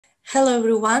Hello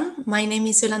everyone, my name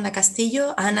is Yolanda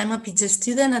Castillo and I'm a PhD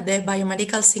student at the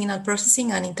Biomedical Signal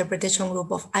Processing and Interpretation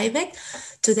Group of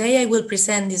IBEC. Today I will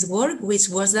present this work which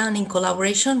was done in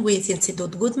collaboration with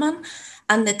Institute Goodman,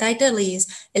 and the title is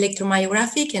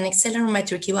Electromyographic and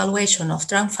Accelerometric Evaluation of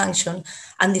Trunk Function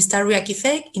and the StartReact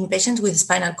Effect in Patients with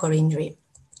Spinal Cord Injury.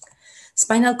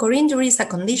 Spinal cord injury is a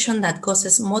condition that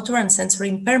causes motor and sensory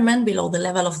impairment below the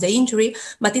level of the injury,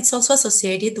 but it's also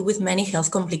associated with many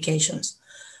health complications.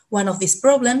 One of these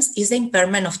problems is the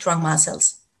impairment of trunk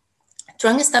muscles.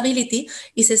 Trunk stability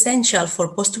is essential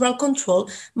for postural control,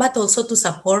 but also to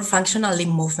support functional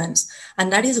limb movements.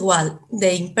 And that is why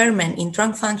the impairment in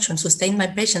trunk function sustained by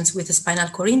patients with spinal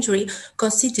cord injury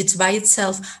constitutes by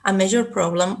itself a major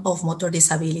problem of motor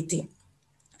disability.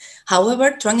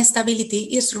 However, trunk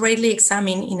stability is rarely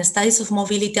examined in studies of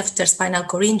mobility after spinal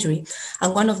cord injury,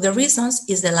 and one of the reasons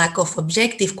is the lack of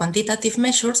objective quantitative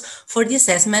measures for the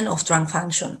assessment of trunk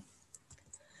function.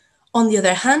 On the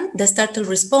other hand, the startle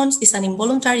response is an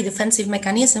involuntary defensive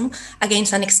mechanism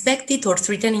against unexpected or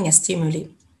threatening stimuli.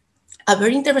 A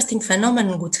very interesting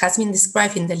phenomenon which has been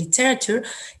described in the literature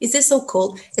is the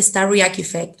so-called StartReact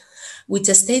effect, which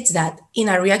states that in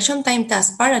a reaction time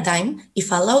task paradigm,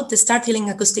 if a loud startling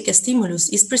acoustic stimulus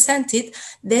is presented,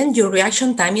 then your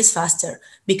reaction time is faster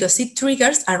because it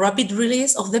triggers a rapid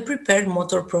release of the prepared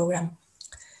motor program.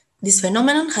 This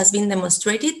phenomenon has been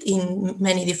demonstrated in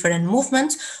many different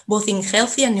movements, both in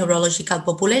healthy and neurological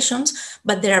populations,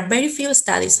 but there are very few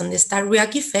studies on the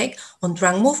StartReact effect on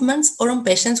trunk movements or on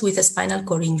patients with a spinal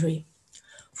cord injury.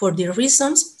 For these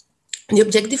reasons, the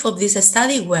objective of this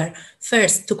study were,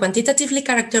 first, to quantitatively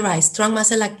characterize trunk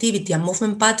muscle activity and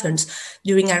movement patterns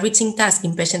during a reaching task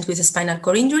in patients with a spinal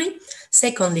cord injury.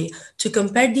 Secondly, to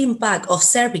compare the impact of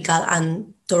cervical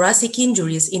and thoracic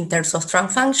injuries in terms of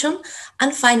trunk function.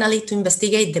 And finally, to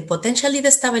investigate the potentially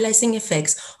destabilizing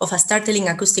effects of a startling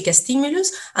acoustic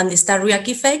stimulus and the StartReact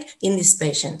effect in these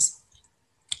patients.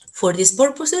 For these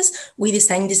purposes, we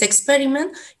designed this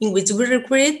experiment in which we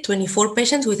recruited 24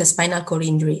 patients with a spinal cord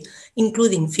injury,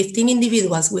 including 15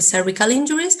 individuals with cervical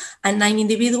injuries and 9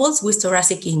 individuals with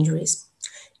thoracic injuries.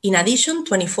 In addition,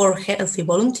 24 healthy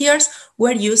volunteers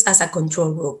were used as a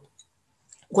control group.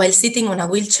 While sitting on a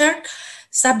wheelchair,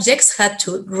 subjects had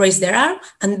to raise their arm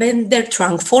and bend their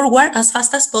trunk forward as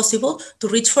fast as possible to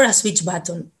reach for a switch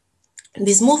button.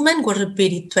 This movement was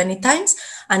repeated 20 times,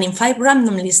 and in 5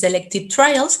 randomly selected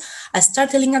trials, a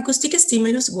startling acoustic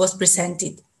stimulus was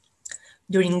presented.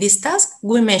 During this task,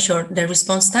 we measured the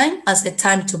response time as the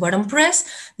time to button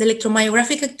press, the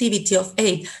electromyographic activity of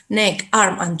 8 neck,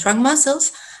 arm, and trunk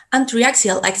muscles, and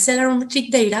triaxial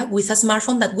accelerometric data with a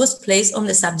smartphone that was placed on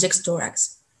the subject's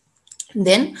thorax.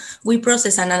 Then, we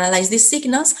processed and analyzed these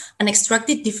signals and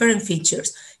extracted different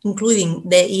features, including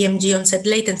the EMG onset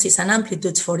latencies and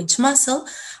amplitudes for each muscle,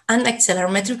 and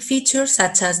accelerometric features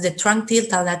such as the trunk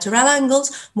tilt and lateral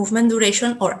angles, movement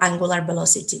duration, or angular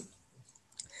velocity.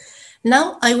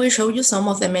 Now, I will show you some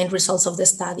of the main results of the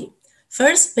study.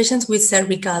 First, patients with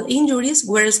cervical injuries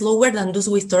were slower than those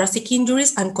with thoracic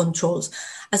injuries and controls,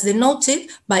 as denoted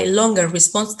by longer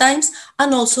response times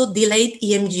and also delayed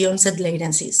EMG onset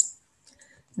latencies.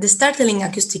 The startling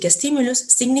acoustic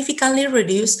stimulus significantly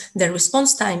reduced the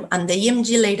response time and the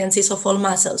EMG latencies of all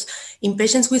muscles in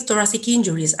patients with thoracic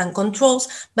injuries and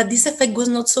controls, but this effect was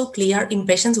not so clear in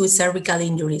patients with cervical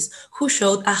injuries, who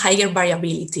showed a higher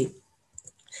variability.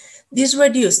 This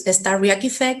reduced StartReact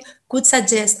effect could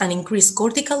suggest an increased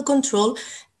cortical control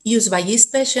used by these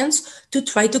patients to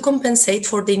try to compensate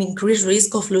for the increased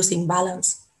risk of losing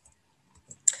balance.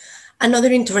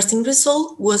 Another interesting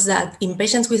result was that in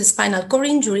patients with spinal cord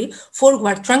injury,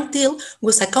 forward trunk tilt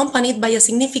was accompanied by a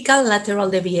significant lateral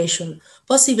deviation,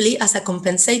 possibly as a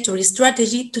compensatory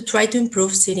strategy to try to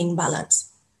improve sitting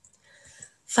balance.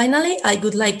 Finally, I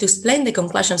would like to explain the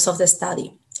conclusions of the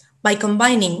study. By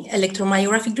combining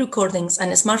electromyographic recordings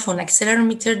and smartphone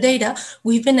accelerometer data,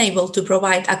 we've been able to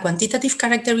provide a quantitative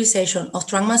characterization of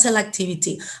trunk muscle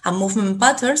activity and movement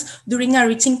patterns during a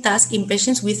reaching task in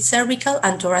patients with cervical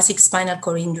and thoracic spinal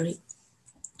cord injury.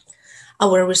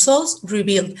 Our results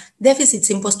revealed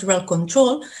deficits in postural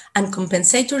control and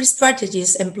compensatory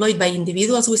strategies employed by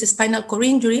individuals with spinal cord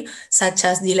injury, such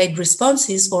as delayed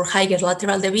responses or higher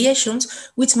lateral deviations,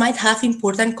 which might have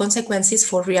important consequences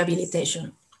for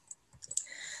rehabilitation.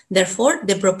 Therefore,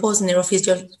 the proposed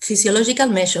neurophysiological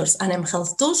measures and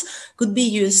mHealth tools could be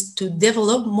used to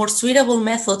develop more suitable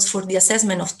methods for the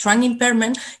assessment of trunk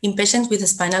impairment in patients with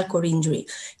spinal cord injury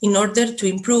in order to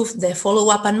improve the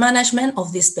follow-up and management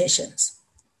of these patients.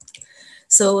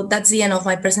 So that's the end of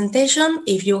my presentation.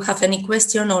 If you have any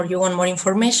question or you want more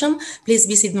information, please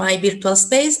visit my virtual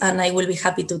space and I will be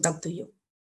happy to talk to you.